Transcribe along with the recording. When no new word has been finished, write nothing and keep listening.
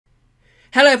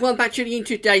Hello everyone, back tuning in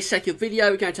to today's second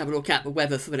video. We're going to have a look at the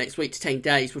weather for the next week to 10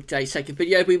 days for today's second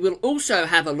video. We will also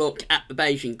have a look at the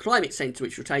Beijing Climate Center,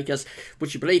 which will take us,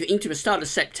 would you believe, into the start of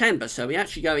September. So we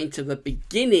actually go into the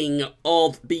beginning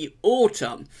of the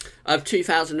autumn of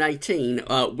 2018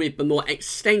 with the more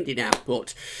extended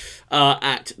output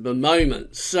at the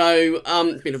moment. So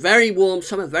it's been a very warm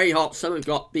summer, very hot. Some have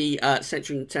got the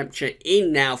central temperature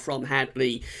in now from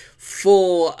Hadley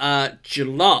for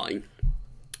July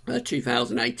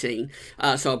 2018,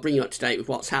 so I'll bring you up to date with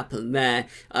what's happened there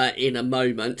in a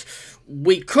moment.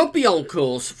 We could be on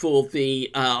course for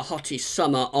the hottest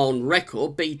summer on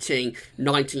record, beating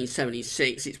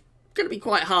 1976. It's going to be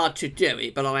quite hard to do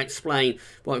it, but I'll explain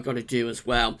what we've got to do as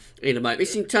well in a moment.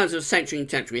 This is in terms of central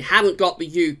temperature. We haven't got the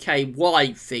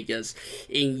UK-wide figures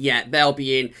in yet. They'll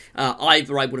be in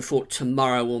either, I would have thought,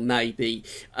 tomorrow or maybe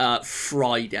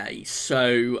Friday.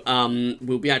 So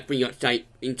we'll be able to bring you up to date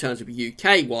in terms of a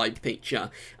UK-wide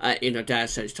picture in a day or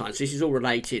so's time. So this is all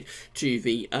related to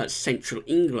the central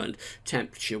England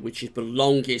temperature, which is the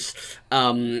longest,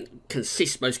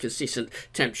 most consistent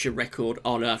temperature record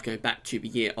on Earth, going back to the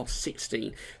year of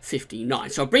 1659.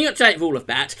 So I'll bring you up to date with all of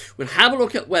that. We'll have a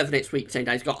look at weather next week, 10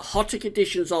 days. We've got hotter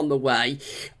conditions on the way,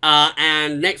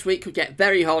 and next week could get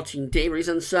very hot indeed. There is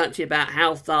uncertainty about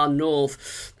how far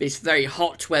north this very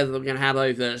hot weather we're going to have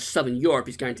over southern Europe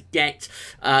is going to get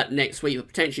next week.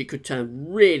 Potentially could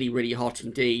turn really, really hot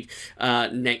indeed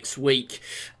next week.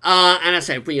 And as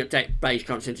I say, bring you update Beijing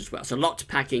Climate Center as well. So a lot to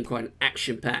pack in, quite an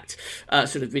action-packed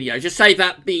sort of video. Just say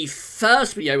that the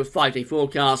first video was 5-day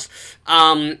forecast,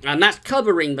 and that's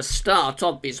covering the start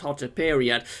of this hotter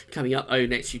period coming up over the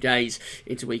next few days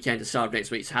into weekend and start of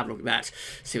next week. So have a look at that,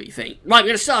 see what you think. Right, we're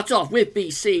going to start off with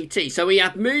the CET. So we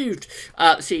have moved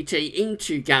CET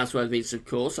into Gauss weather, of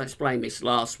course. I explained this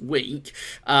last week.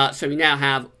 So we now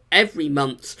have every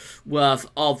month's worth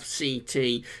of CET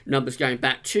numbers going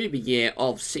back to the year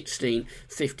of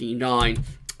 1659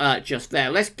 just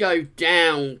there. Let's go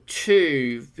down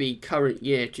to the current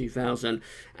year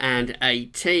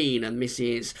 2018, and this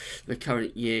is the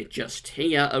current year just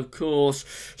here, of course.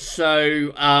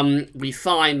 So we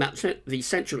find that the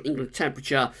central England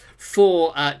temperature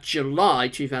for July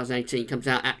 2018 comes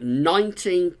out at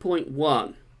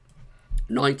 19.1.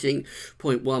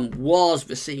 19.1 was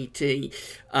the CET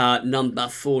number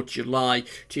for July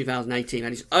 2018,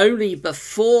 and it's only the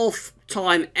fourth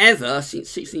time ever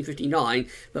since 1659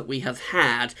 that we have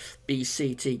had the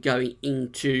CET going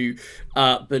into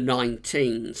the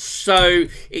 19s. So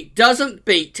it doesn't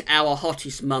beat our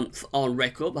hottest month on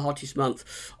record. The hottest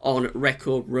month on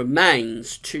record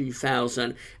remains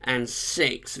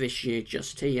 2006 this year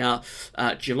just here.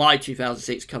 July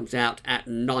 2006 comes out at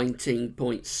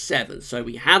 19.7. So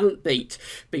we haven't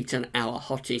beaten our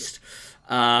hottest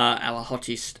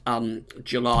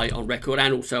July on record,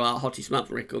 and also our hottest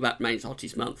month on record. That remains the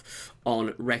hottest month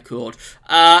on record.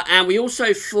 And we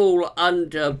also fall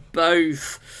under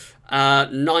both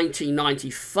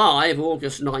 1995.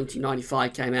 August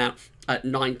 1995 came out at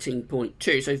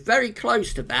 19.2. So very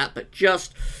close to that, but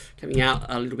just coming out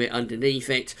a little bit underneath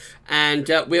it. And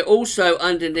we're also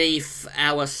underneath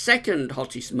our second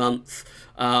hottest month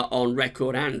on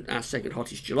record, and our second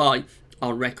hottest July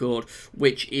on record,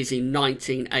 which is in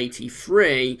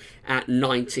 1983 at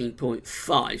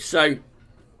 19.5. So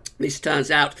this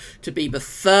turns out to be the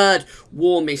third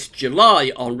warmest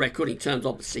July on record in terms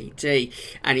of the CET,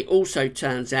 and it also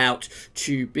turns out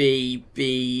to be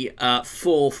the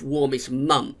fourth warmest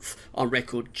month on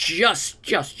record, just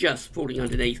falling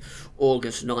underneath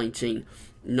August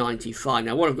 1995.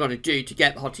 Now, what I've got to do to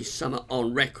get the hottest summer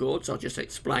on record, so I'll just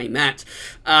explain that.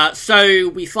 So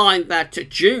we find that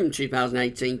June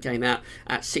 2018 came out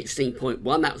at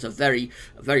 16.1. That was a very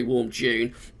warm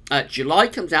June. July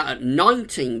comes out at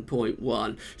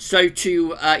 19.1. So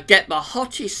to get the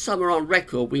hottest summer on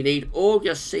record, we need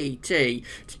August CET to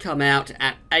come out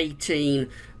at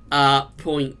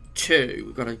 18.2.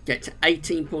 We've got to get to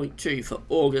 18.2 for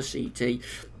August CET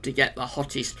to get the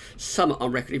hottest summer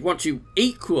on record. If we want to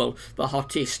equal the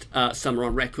hottest summer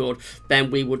on record,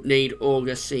 then we would need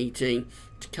August CET to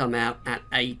come out at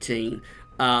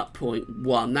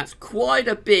 18.1. That's quite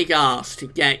a big ask to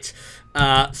get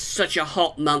such a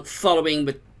hot month following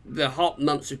the hot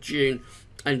months of June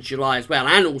and July as well,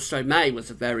 and also May was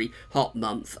a very hot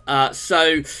month.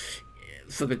 So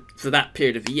for that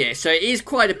period of the year. So it is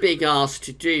quite a big ask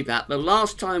to do that. The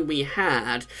last time we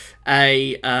had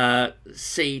a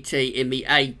CET in the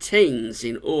 18s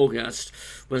in August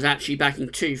was actually back in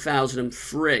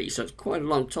 2003. So it's quite a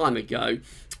long time ago,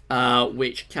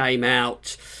 which came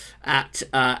out at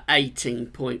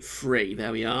 18.3.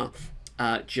 There we are.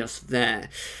 just there.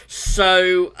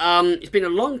 So it's been a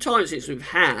long time since we've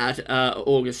had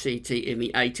August CT in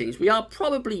the 18s. We are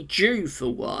probably due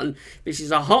for one. This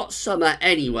is a hot summer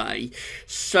anyway,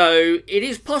 so it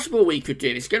is possible we could do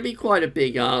it. It's going to be quite a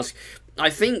big ask. I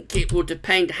think it will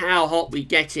depend how hot we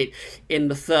get it in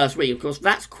the first week. Of course,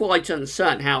 that's quite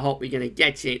uncertain how hot we're going to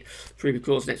get it through the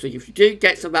course of next week. If you do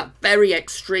get some of that very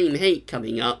extreme heat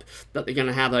coming up that they're going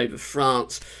to have over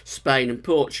France, Spain and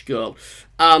Portugal,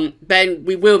 then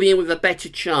we will be in with a better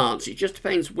chance. It just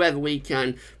depends whether we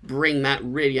can bring that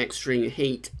really extreme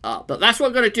heat up. But that's what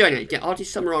we're going to do anyway. Get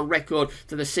hottest summer on record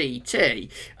for the CET.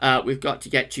 We've got to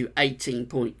get to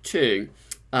 18.2.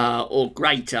 Or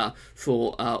greater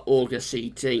for August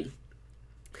CT.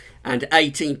 And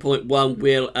 18.1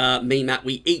 will mean that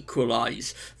we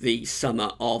equalise the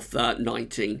summer of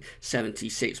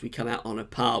 1976. We come out on a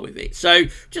par with it. So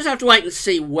just have to wait and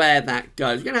see where that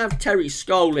goes. We're going to have Terry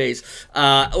Scully's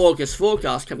August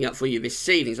forecast coming up for you this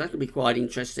evening. So that's going to be quite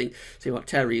interesting. See what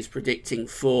Terry is predicting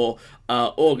for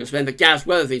August. Remember, Gaz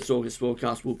Weatherfield's August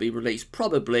forecast will be released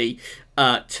probably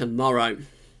tomorrow.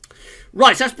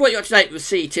 Right, so that's brought you up to date with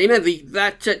the CET. Remember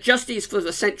that just is for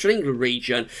the Central England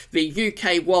region. The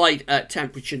UK-wide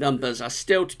temperature numbers are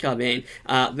still to come in.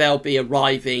 They'll be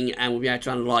arriving and we'll be able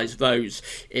to analyse those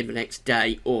in the next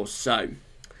day or so.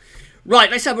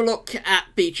 Right, let's have a look at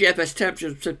the GFS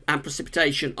temperature and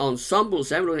precipitation ensembles.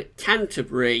 Then we're looking at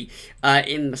Canterbury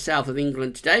in the south of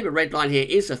England today. The red line here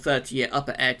is a 30-year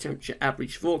upper air temperature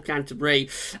average for Canterbury.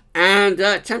 And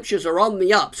temperatures are on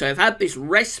the up. So we've had this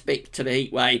respite to the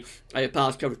heat wave over the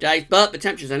past couple of days, but the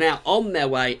temperatures are now on their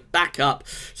way back up.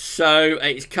 So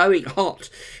it's going hot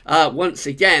once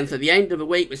again. For the end of the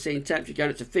week, we're seeing temperature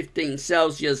going up to 15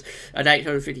 Celsius at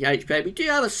 850 HPA. We do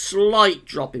have a slight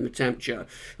drop in the temperature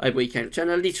over the weekend, turn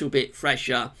a little bit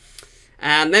fresher.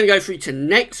 And then we go through to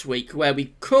next week where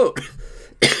we could,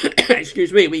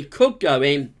 excuse me, we could go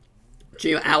in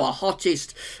to our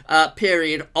hottest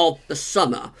period of the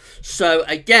summer. So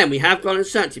again, we have got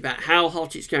uncertainty about how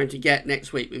hot it's going to get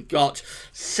next week. We've got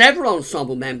several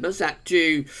ensemble members that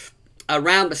do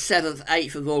around the 7th,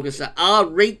 8th of August that are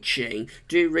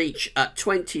do reach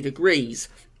 20 degrees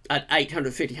at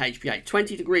 850 HPA.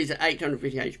 20 degrees at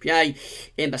 850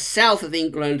 HPA in the south of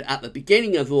England at the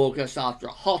beginning of August after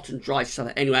a hot and dry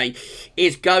summer anyway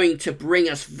is going to bring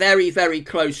us very, very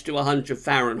close to 100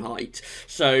 Fahrenheit.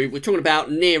 So we're talking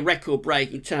about near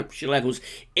record-breaking temperature levels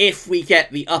if we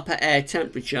get the upper air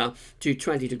temperature to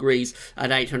 20 degrees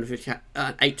at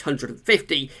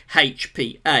 850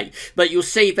 HPA. But you'll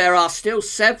see there are still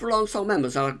several ensemble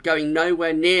members that are going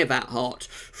nowhere near that hot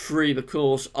through the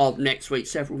course of next week.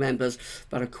 Several members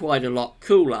that are quite a lot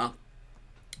cooler.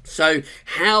 So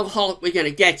how hot we're going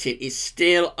to get it is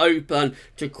still open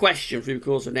to question through the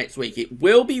course of next week. It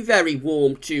will be very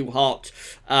warm to hot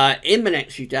in the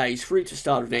next few days through to the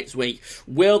start of next week.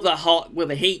 Will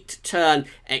the heat turn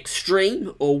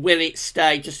extreme, or will it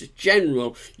stay just a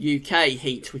general UK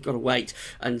heat? We've got to wait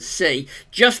and see.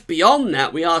 Just beyond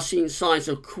that, we are seeing signs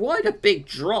of quite a big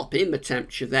drop in the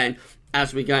temperature then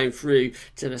as we're going through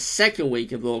to the second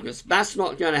week of August. That's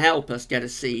not going to help us get a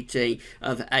CET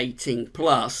of 18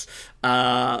 plus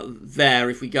there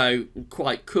if we go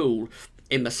quite cool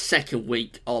in the second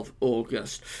week of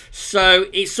August. So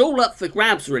it's all up for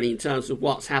grabs really in terms of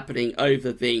what's happening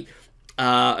over the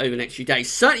next few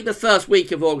days. Certainly the first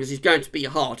week of August is going to be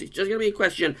hot. It's just going to be a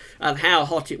question of how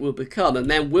hot it will become, and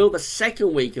then will the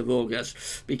second week of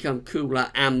August become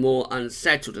cooler and more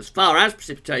unsettled. As far as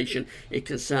precipitation is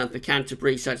concerned for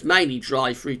Canterbury, so it's mainly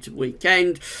dry through to the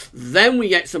weekend. Then we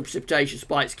get some precipitation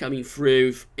spikes coming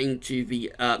through into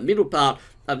the middle part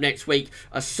of next week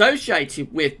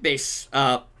associated with this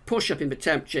push up in the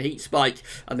temperature, heat spike,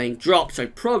 and then drop, so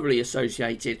probably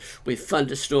associated with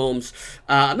thunderstorms.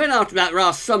 And then after that, there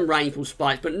are some rainfall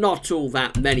spikes, but not all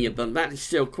that many of them. That is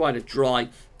still quite a dry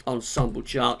ensemble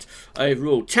chart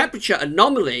overall. Temperature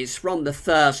anomalies from the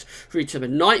 1st through to the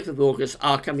 9th of August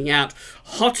are coming out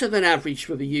hotter than average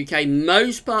for the UK.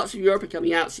 Most parts of Europe are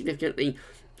coming out significantly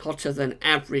hotter than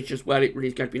average as well. It really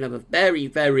is going to be another very,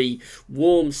 very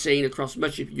warm scene across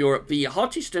much of Europe. The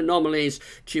hottest anomalies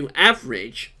to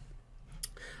average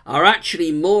are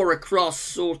actually more across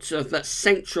sort of the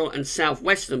central and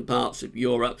southwestern parts of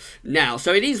Europe now.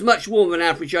 So it is much warmer than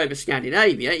average over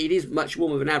Scandinavia. It is much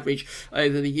warmer than average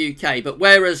over the UK. But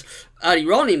whereas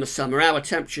earlier on in the summer, our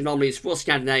temperature anomalies for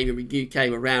Scandinavia and the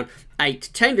UK were around 8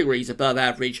 to 10 degrees above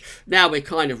average, now we're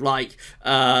kind of like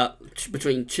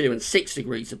between 2 and 6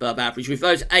 degrees above average, with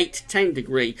those 8 to 10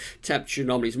 degree temperature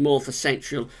anomalies more for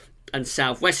central and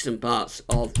southwestern parts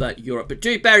of Europe. But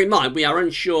do bear in mind, we are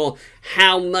unsure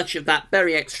how much of that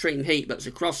very extreme heat that's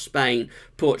across Spain,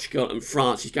 Portugal and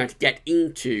France is going to get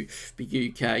into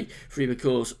the UK through the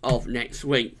course of next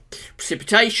week.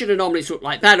 Precipitation anomalies look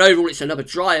like that. Overall, it's another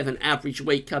drier than average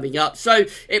week coming up. So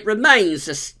it remains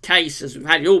a case, as we've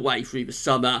had it all the way through the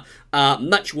summer,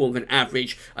 much warmer than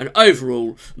average, and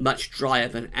overall much drier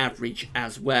than average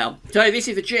as well. So this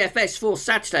is the GFS for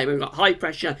Saturday. We've got high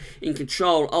pressure in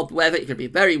control of the weather. It's going to be a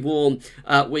very warm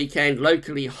weekend,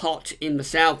 locally hot in the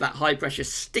south. That high pressure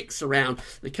sticks around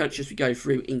the country as we go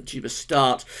through into the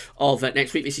start of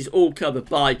next week. This is all covered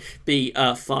by the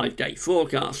 5-day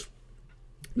forecast.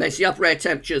 There's the upper air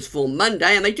temperatures for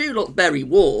Monday, and they do look very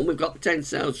warm. We've got 10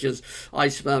 Celsius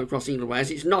isotherm across England, whereas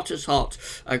it's not as hot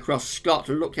across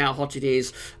Scotland. Look how hot it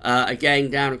is, again,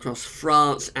 down across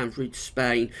France and through to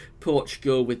Spain.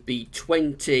 Portugal with the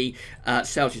 20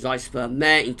 Celsius isotherm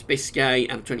there into Biscay,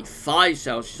 and 25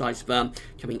 Celsius isotherm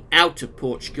coming out of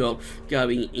Portugal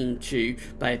going into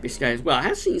Bay of Biscay as well. I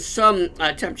have seen some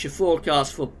temperature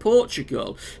forecasts for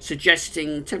Portugal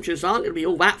suggesting temperatures aren't going to be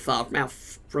all that far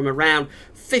from around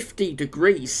 50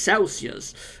 degrees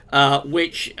Celsius,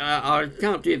 which I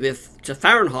can't do the to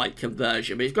Fahrenheit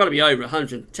conversion, but it's got to be over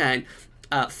 110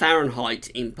 Fahrenheit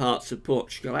in parts of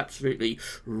Portugal. Absolutely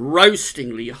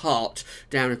roastingly hot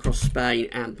down across Spain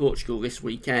and Portugal this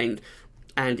weekend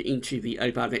and into the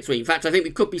early part of next week. In fact, I think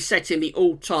we could be setting the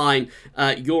all-time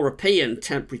European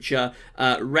temperature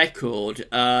record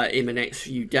in the next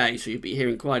few days, so you'll be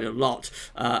hearing quite a lot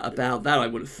about that, I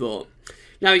would have thought.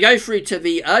 Now we go through to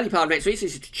the early part of next week.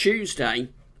 This is Tuesday,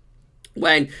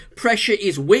 when pressure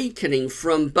is weakening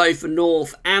from both the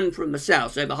north and from the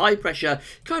south. So the high pressure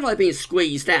kind of like being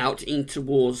squeezed out in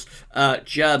towards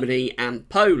Germany and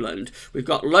Poland. We've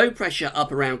got low pressure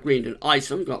up around Greenland and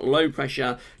Iceland. We've got low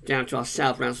pressure down to our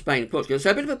south around Spain and Portugal. So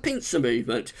a bit of a pincer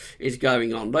movement is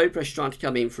going on. Low pressure trying to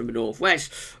come in from the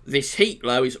northwest. This heat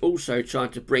low is also trying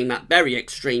to bring that very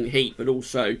extreme heat, but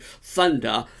also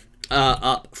thunder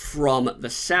up from the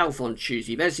south on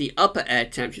Tuesday. There's the upper air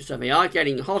temperature, so they are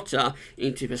getting hotter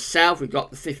into the south. We've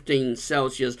got the 15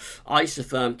 Celsius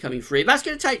isotherm coming through. That's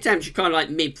going to take temperature kind of like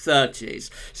mid-30s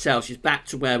Celsius, back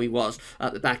to where we was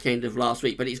at the back end of last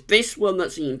week. But it's this one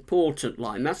that's the important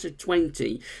line. That's a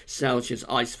 20 Celsius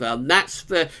isotherm. That's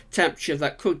the temperature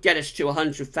that could get us to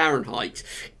 100 Fahrenheit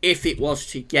if it was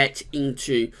to get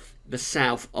into the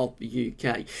south of the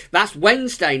UK. That's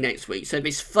Wednesday next week, so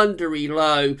this thundery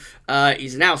low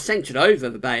is now centred over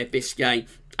the Bay of Biscay,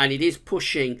 and it is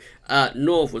pushing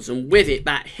northwards, and with it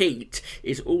that heat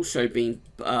is also being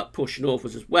pushed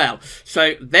northwards as well.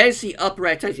 So there's the upper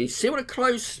air temperature. You see what a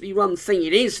closely run thing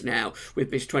it is now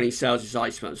with this 20 Celsius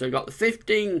isotherm. So we've got the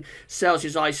 15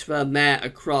 Celsius isotherm there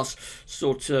across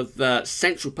sort of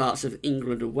central parts of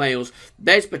England and Wales.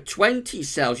 There's the 20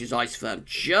 Celsius isotherm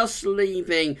just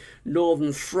leaving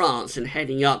northern France and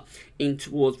heading up in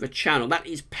towards the Channel. That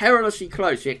is perilously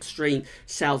close to the extreme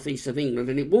southeast of England,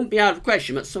 and it wouldn't be out of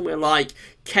question that somewhere like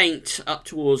Kent up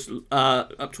towards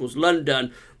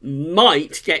London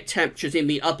might get temperatures in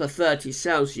the upper 30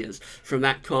 Celsius from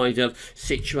that kind of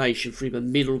situation through the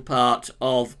middle part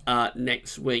of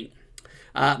next week.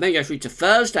 Then go through to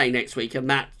Thursday next week, and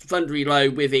that thundery low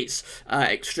with its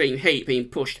extreme heat being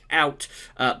pushed out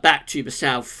back to the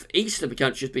southeast of the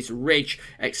country as this ridge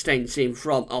extends in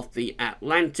from off the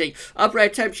Atlantic. Upper air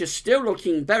temperature still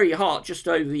looking very hot just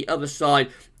over the other side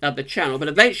of the Channel, but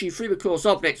eventually through the course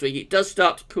of next week it does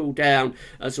start to cool down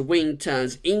as the wind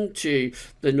turns into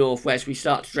the northwest. We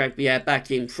start to drag the air back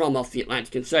in from off the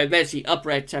Atlantic, and so there's the upper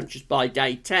air temperatures by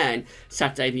day 10,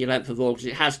 Saturday the 11th of August.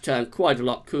 It has turned quite a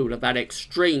lot cooler. That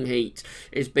extreme heat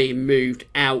is being moved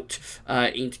out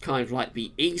into kind of like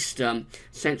the eastern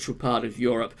central part of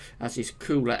Europe as this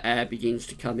cooler air begins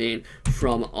to come in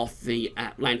from off the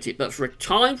Atlantic. But for a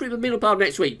time through the middle part of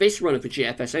next week, this run of the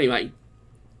GFS anyway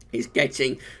is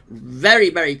getting very,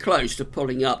 very close to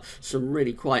pulling up some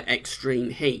really quite extreme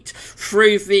heat.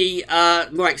 Through the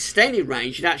more extended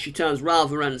range, it actually turns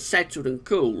rather unsettled and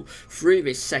cool through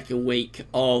this second week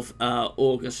of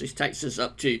August. This takes us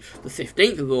up to the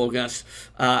 15th of August,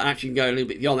 actually can go a little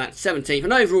bit beyond that, 17th.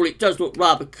 And overall, it does look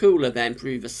rather cooler then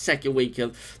through the second week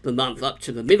of the month up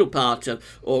to the middle part of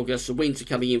August. The winds are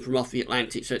coming in from off the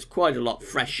Atlantic, so it's quite a lot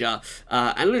fresher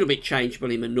and a little bit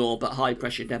changeable in the north, but high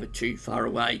pressure never too far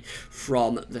away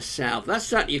from the south. That's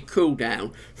certainly a cool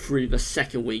down through the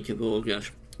second week of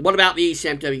August. What about the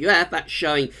ECMWF? That's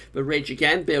showing the ridge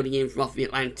again, building in from off the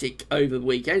Atlantic over the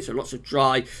weekend. So lots of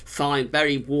dry, fine,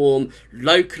 very warm,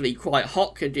 locally quite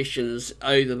hot conditions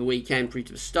over the weekend through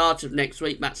to the start of next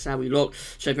week. That's how we look.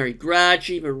 So very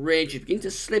gradually, the ridge is beginning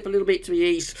to slip a little bit to the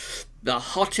east. the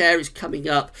hot air is coming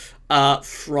up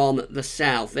from the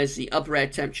south. There's the upper air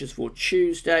temperatures for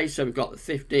Tuesday. So we've got the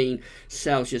 15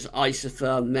 Celsius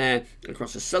isotherm there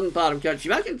across the southern part of the country.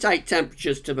 That can take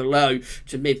temperatures to below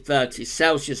to mid 30s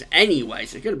Celsius anyway.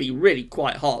 So it's going to be really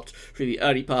quite hot through the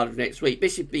early part of next week.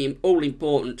 This would be all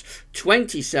important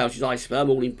 20 Celsius isotherm,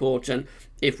 all important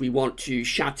if we want to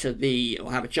shatter the,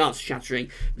 or have a chance of shattering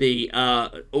the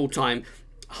all-time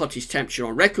hottest temperature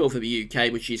on record for the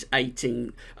UK, which is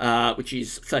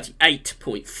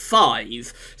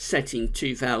 38.5, set in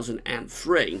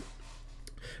 2003.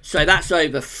 So that's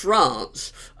over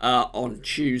France on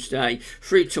Tuesday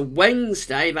through to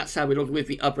Wednesday. That's how we're looking with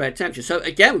the upper air temperature. So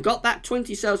again, we've got that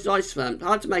 20 Celsius isotherm.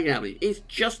 Hard to make it out. It's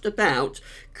just about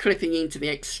clipping into the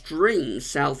extreme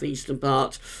southeastern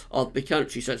part of the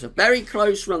country. So it's a very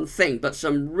close run thing, but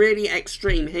some really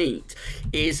extreme heat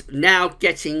is now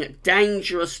getting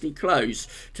dangerously close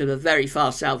to the very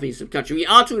far southeast of the country. We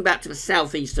are talking about to the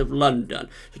southeast of London.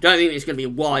 So don't think it's going to be a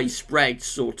widespread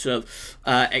sort of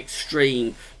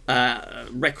extreme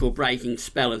record-breaking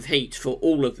spell of heat for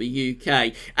all of the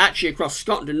UK. Actually, across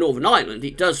Scotland and Northern Ireland,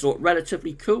 it does look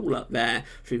relatively cool up there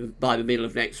by the middle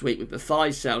of next week, with the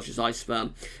 5 Celsius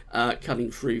isotherm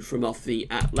coming through from off the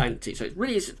Atlantic. So it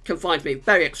really is confined to be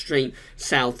very extreme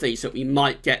southeast that we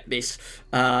might get this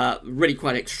really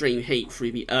quite extreme heat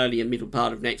through the early and middle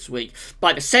part of next week.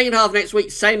 By the second half of next week,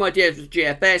 same idea as the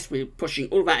GFS. We're pushing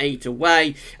all that heat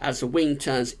away as the wind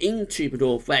turns into the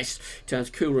northwest, turns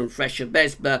cooler and fresher.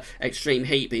 There's the extreme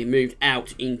heat being moved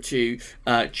out into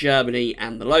Germany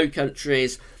and the Low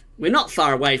Countries. We're not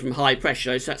far away from high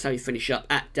pressure, so that's how we finish up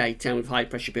at day 10 with high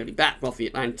pressure building back off the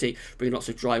Atlantic, bringing lots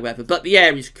of dry weather. But the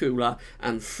air is cooler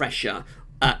and fresher,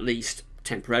 at least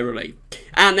temporarily.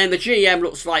 And then the GEM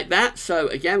looks like that. So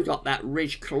again, we've got that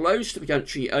ridge close to the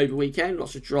country over the weekend.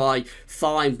 Lots of dry,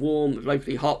 fine, warm,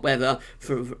 locally hot weather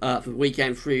for the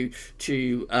weekend through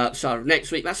to start of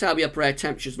next week. That's how the upper air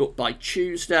temperatures look by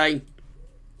Tuesday.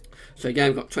 So again,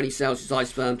 we've got 20 Celsius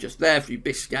isotherm just there through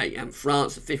Biscay and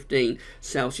France. The 15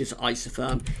 Celsius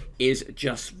isotherm is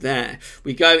just there.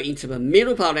 We go into the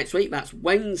middle part of next week. That's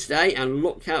Wednesday. And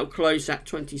look how close that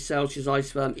 20 Celsius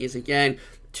isotherm is again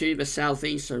to the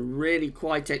southeast. So really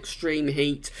quite extreme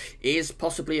heat is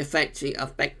possibly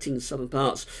affecting southern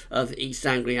parts of East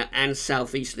Anglia and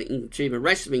southeastern England, to the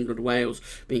rest of England and Wales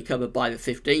being covered by the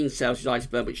 15 Celsius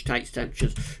isotherm, which takes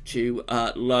temperatures to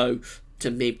low to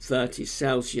mid 30s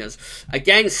Celsius.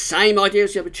 Again, same idea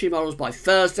as the other two models. By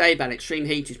Thursday, that extreme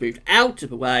heat is moved out of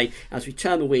the way as we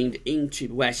turn the wind into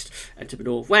the west and to the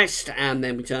northwest, and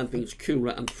then we turn things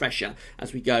cooler and fresher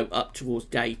as we go up towards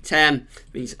day 10.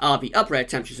 These are the upper air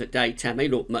temperatures at day 10. They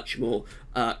look much more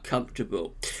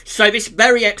comfortable. So this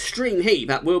very extreme heat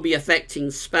that will be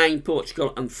affecting Spain,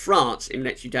 Portugal and France in the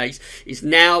next few days is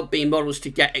now being modelled to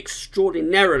get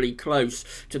extraordinarily close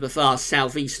to the far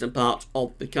southeastern part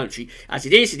of the country. As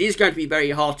it is going to be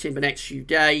very hot in the next few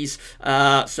days,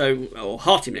 or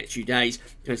hot in the next few days.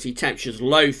 You're going to see temperatures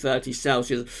low 30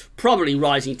 Celsius, probably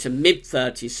rising to mid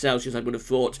 30s Celsius, I would have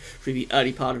thought, through the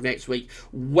early part of next week.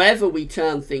 Whether we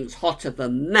turn things hotter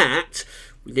than that,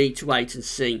 we need to wait and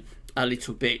see a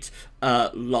little bit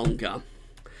longer.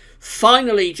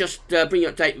 Finally, just bring you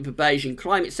an update with the Beijing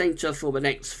Climate Center for the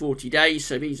next 40 days.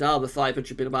 So these are the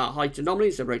 500 millibar height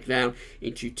anomalies. They're broken down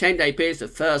into 10-day periods. The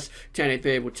first 10-day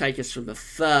period will take us from the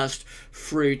 1st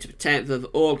through to the 10th of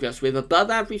August, with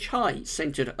above average heights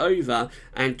centred over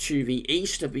and to the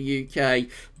east of the UK,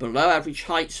 below average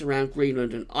heights around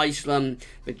Greenland and Iceland.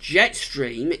 The jet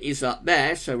stream is up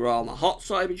there, so we're on the hot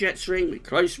side of the jet stream with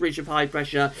close ridge of high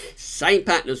pressure. Same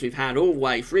pattern as we've had all the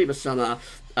way through the summer.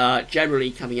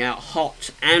 Generally coming out hot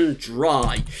and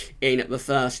dry in the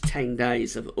first 10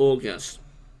 days of August.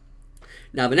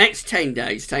 Now, the next 10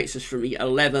 days takes us from the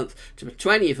 11th to the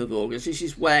 20th of August. This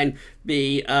is when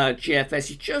the GFS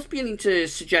is just beginning to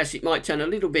suggest it might turn a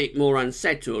little bit more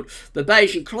unsettled. The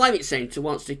Beijing Climate Center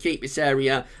wants to keep this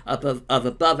area of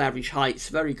above average heights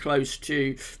very close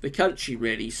to the country,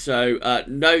 really. So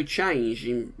no change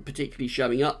in particularly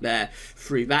showing up there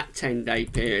through that 10-day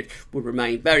period. Will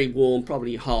remain very warm,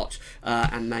 probably hot,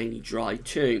 and mainly dry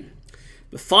too.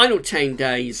 The final 10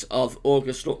 days of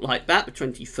August look like that. The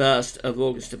 21st of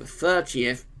August to the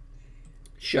 30th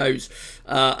shows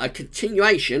a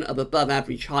continuation of above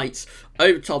average heights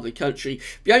over top of the country.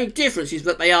 The only difference is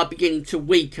that they are beginning to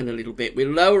weaken a little bit.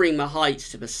 We're lowering the heights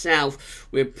to the south.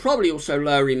 We're probably also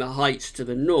lowering the heights to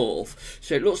the north.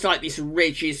 So it looks like this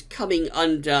ridge is coming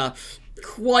under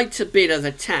quite a bit of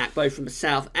attack, both from the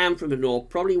south and from the north,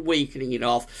 probably weakening it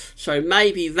off. So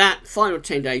maybe that final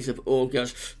 10 days of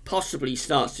August possibly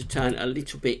starts to turn a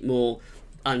little bit more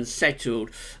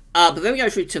unsettled. But then we go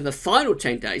through to the final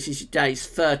 10 days. This is days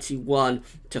 31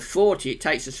 to 40. It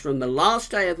takes us from the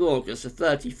last day of August, the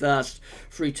 31st,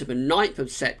 through to the 9th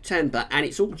of September. And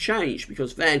it's all changed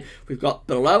because then we've got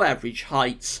below average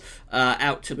heights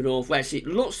out to the northwest. It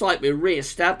looks like we're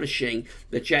re-establishing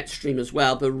the jet stream as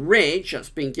well. The ridge that's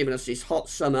been giving us this hot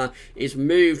summer is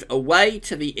moved away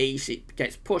to the east. It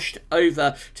gets pushed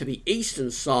over to the eastern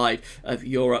side of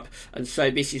Europe. And so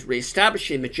this is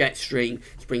re-establishing the jet stream.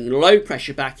 It's bringing low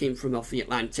pressure back in from off the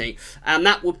Atlantic. And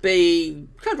that would be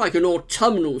kind of like an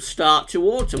autumnal start to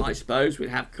autumn, I suppose. We'd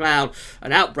have cloud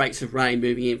and outbreaks of rain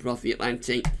moving in from off the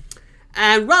Atlantic.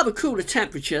 And rather cooler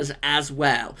temperatures as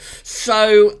well.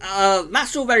 So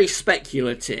that's all very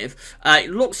speculative. It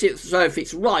looks as though if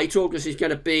it's right, August is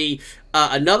going to be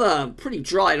another pretty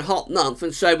dry and hot month,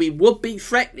 and so we would be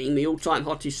threatening the all-time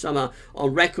hottest summer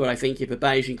on record, I think, if the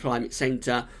Beijing Climate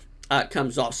Center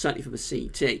comes off, certainly for the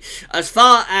CET. As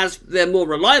far as the more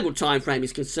reliable time frame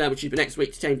is concerned, which is the next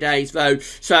week to 10 days, though,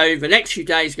 so the next few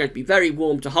days are going to be very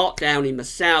warm to hot down in the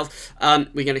south.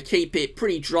 We're going to keep it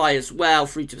pretty dry as well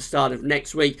through to the start of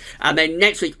next week. And then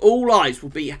next week, all eyes will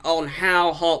be on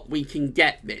how hot we can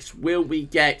get this. Will we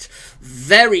get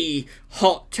very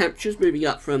hot temperatures moving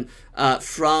up from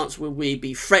France? Will we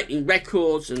be threatening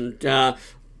records and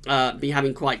be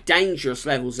having quite dangerous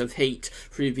levels of heat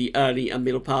through the early and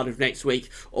middle part of next week?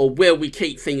 Or will we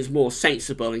keep things more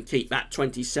sensible and keep that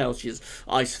 20 Celsius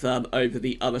ice firm over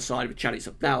the other side of the channel? It's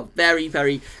now a very,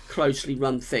 very closely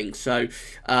run thing, so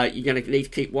you're going to need to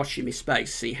keep watching this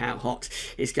space, see how hot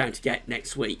it's going to get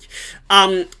next week.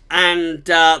 And then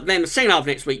the second half of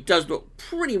next week does look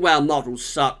pretty well modelled,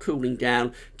 start cooling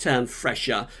down, turn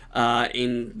fresher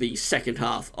in the second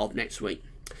half of next week.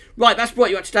 Right, that's brought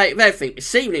you up to date with everything.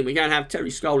 This evening, we're going to have Terry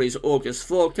Scully's August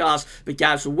forecast. The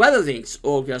Gav's Weatherthings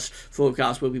August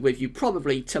forecast will be with you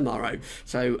probably tomorrow.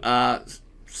 So,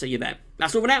 see you then.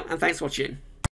 That's all for now, and thanks for watching.